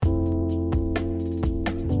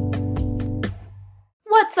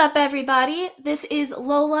What's up, everybody? This is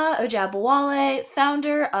Lola Ojabawale,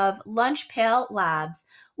 founder of Lunch Pail Labs.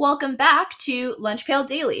 Welcome back to Lunch Pail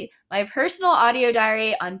Daily, my personal audio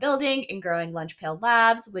diary on building and growing Lunch Pail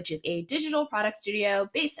Labs, which is a digital product studio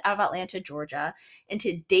based out of Atlanta, Georgia. In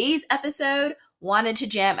today's episode, wanted to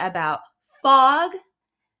jam about fog,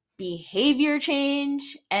 behavior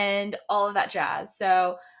change, and all of that jazz.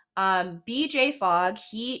 So, BJ Fogg,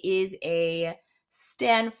 he is a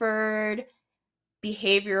Stanford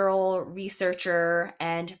behavioral researcher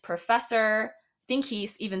and professor. I think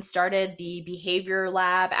he's even started the behavior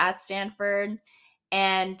lab at Stanford.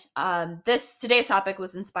 And this today's topic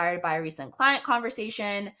was inspired by a recent client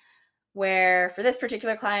conversation where, for this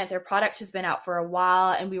particular client, their product has been out for a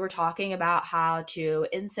while, and we were talking about how to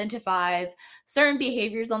incentivize certain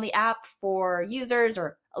behaviors on the app for users,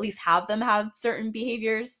 or at least have them have certain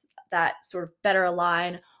behaviors that sort of better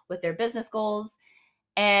align with their business goals.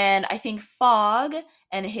 And I think Fogg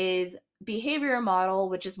and his behavior model,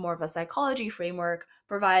 which is more of a psychology framework,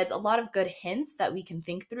 provides a lot of good hints that we can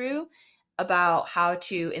think through about how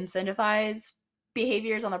to incentivize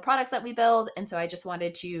behaviors on the products that we build. And so I just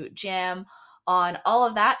wanted to jam on all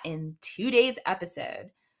of that in today's episode.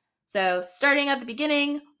 So, starting at the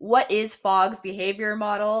beginning, what is Fogg's behavior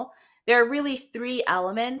model? There are really three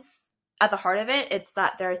elements at the heart of it. It's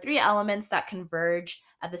that there are three elements that converge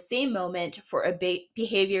at the same moment for a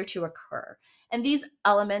behavior to occur. And these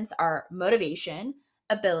elements are motivation,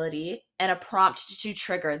 ability, and a prompt to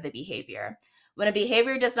trigger the behavior. When a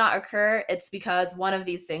behavior does not occur, it's because one of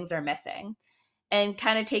these things are missing. And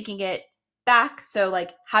kind of taking it back, so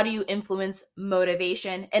like, how do you influence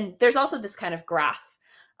motivation? And there's also this kind of graph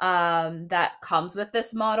that comes with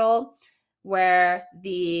this model where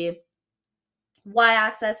the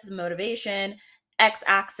y-axis is motivation,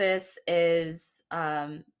 x-axis is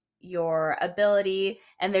your ability,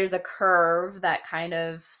 and there's a curve that kind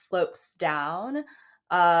of slopes down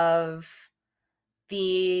of the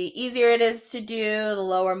easier it is to do, the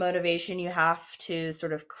lower motivation you have to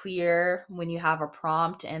sort of clear when you have a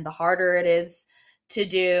prompt, and the harder it is to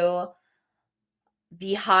do,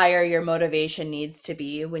 the higher your motivation needs to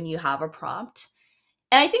be when you have a prompt.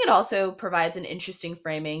 And I think it also provides an interesting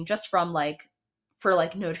framing just from for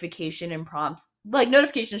notification and prompts, like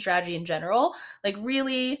notification strategy in general. Like,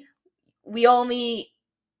 really, we only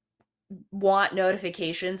want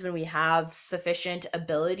notifications when we have sufficient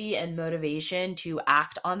ability and motivation to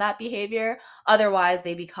act on that behavior. Otherwise,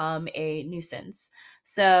 they become a nuisance.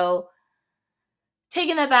 So,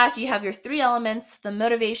 taking that back, you have your three elements: the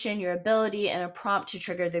motivation, your ability, and a prompt to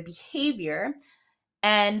trigger the behavior.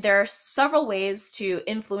 And there are several ways to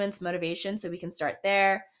influence motivation, so we can start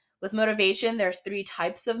there. With motivation, there are three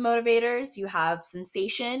types of motivators. You have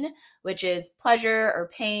sensation, which is pleasure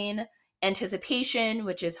or pain; anticipation,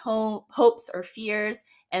 which is hopes or fears;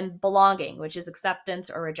 and belonging, which is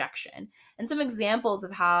acceptance or rejection. And some examples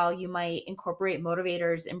of how you might incorporate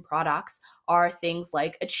motivators in products are things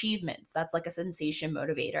like achievements. That's like a sensation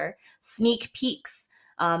motivator. Sneak peeks,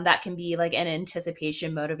 that can be like an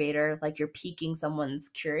anticipation motivator, like you're piquing someone's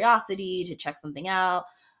curiosity to check something out,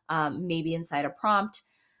 maybe inside a prompt.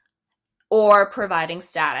 Or providing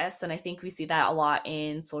status. And I think we see that a lot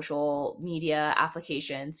in social media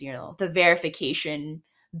applications, the verification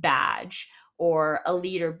badge or a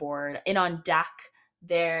leaderboard. And on deck,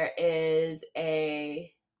 there is a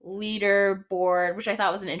leaderboard, which I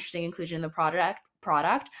thought was an interesting inclusion in the product,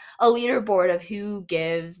 a leaderboard of who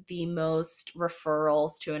gives the most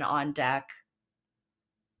referrals to an on deck,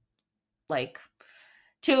 like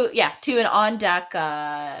to an on deck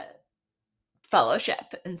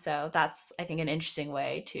fellowship. And so that's, I think, an interesting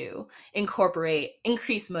way to incorporate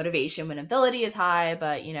increased motivation when ability is high,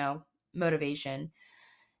 but motivation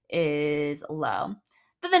is low.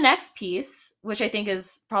 Then the next piece, which I think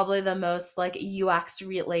is probably the most like UX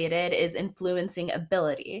related, is influencing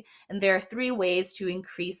ability. And there are three ways to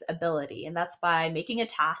increase ability. And that's by making a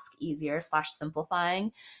task easier /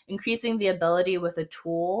 simplifying, increasing the ability with a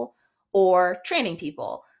tool, or training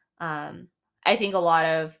people. I think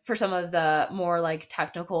for some of the more like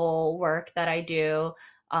technical work that I do,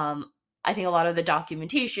 I think a lot of the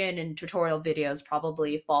documentation and tutorial videos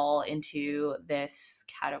probably fall into this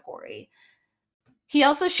category. He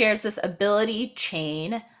also shares this ability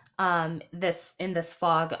chain, this in this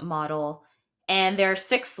Fogg model, and there are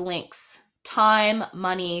 6 links: time,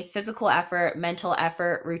 money, physical effort, mental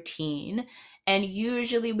effort, routine. And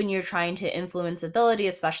usually when you're trying to influence ability,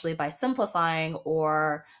 especially by simplifying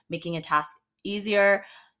or making a task easier,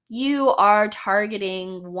 you are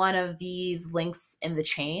targeting one of these links in the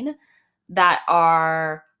chain that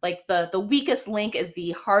are like the weakest link is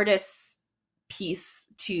the hardest piece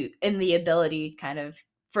to in the ability kind of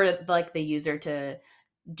for like the user to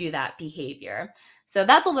do that behavior. So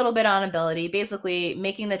that's a little bit on ability, basically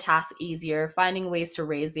making the task easier, finding ways to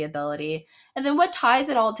raise the ability. And then what ties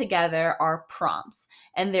it all together are prompts.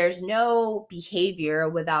 And there's no behavior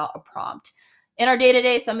without a prompt. In our day to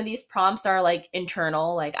day, some of these prompts are like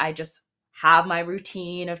internal, like I just have my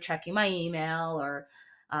routine of checking my email, or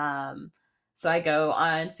so I go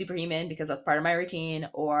on Superhuman because that's part of my routine,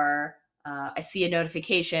 or I see a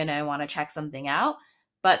notification and I want to check something out.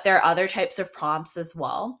 But there are other types of prompts as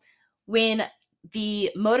well. When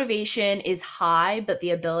the motivation is high, but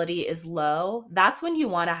the ability is low, that's when you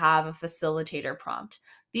want to have a facilitator prompt.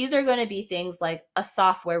 These are going to be things like a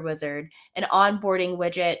software wizard, an onboarding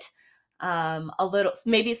widget, a little,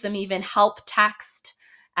 maybe some even help text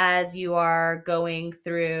as you are going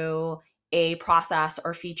through a process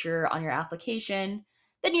or feature on your application.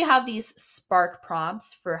 Then you have these spark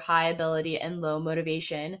prompts for high ability and low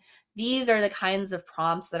motivation. These are the kinds of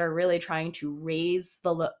prompts that are really trying to raise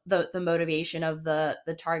the motivation of the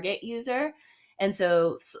target user. And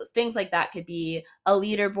so things like that could be a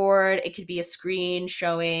leaderboard, it could be a screen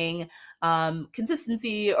showing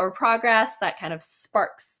consistency or progress that kind of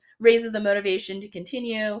raises the motivation to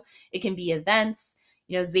continue. It can be events.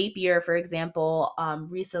 You know, Zapier, for example,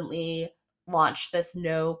 recently launched this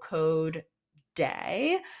no code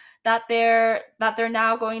day that they're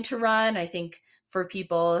now going to run. I think for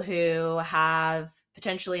people who have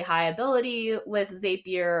potentially high ability with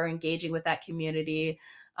Zapier or engaging with that community,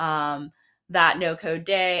 that no code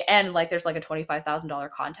day, and like there's like a $25,000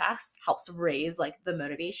 contest, helps raise like the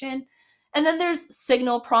motivation. And then there's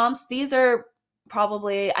signal prompts. These are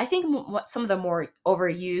probably, I think, some of the more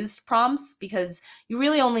overused prompts, because you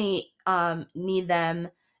really only need them.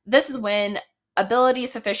 This is when ability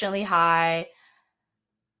is sufficiently high,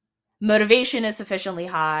 motivation is sufficiently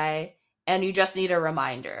high, and you just need a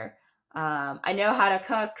reminder. I know how to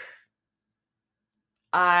cook.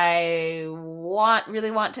 I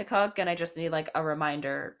really want to cook, and I just need like a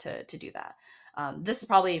reminder to do that. This is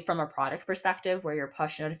probably from a product perspective where your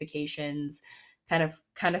push notifications kind of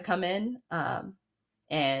come in,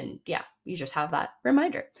 and yeah, you just have that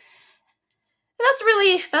reminder. That's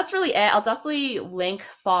really it. I'll definitely link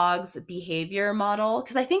Fogg's behavior model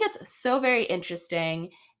because I think it's so very interesting,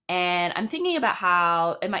 and I'm thinking about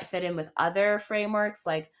how it might fit in with other frameworks,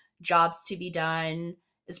 like jobs to be done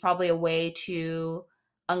is probably a way to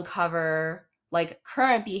uncover like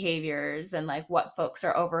current behaviors and like what folks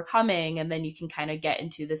are overcoming, and then you can kind of get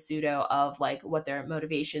into the pseudo of like what their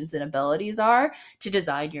motivations and abilities are to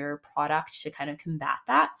design your product to kind of combat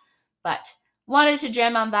that. But wanted to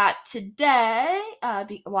jam on that today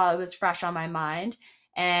while it was fresh on my mind.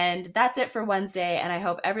 And that's it for Wednesday. And I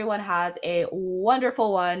hope everyone has a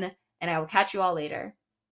wonderful one. And I will catch you all later.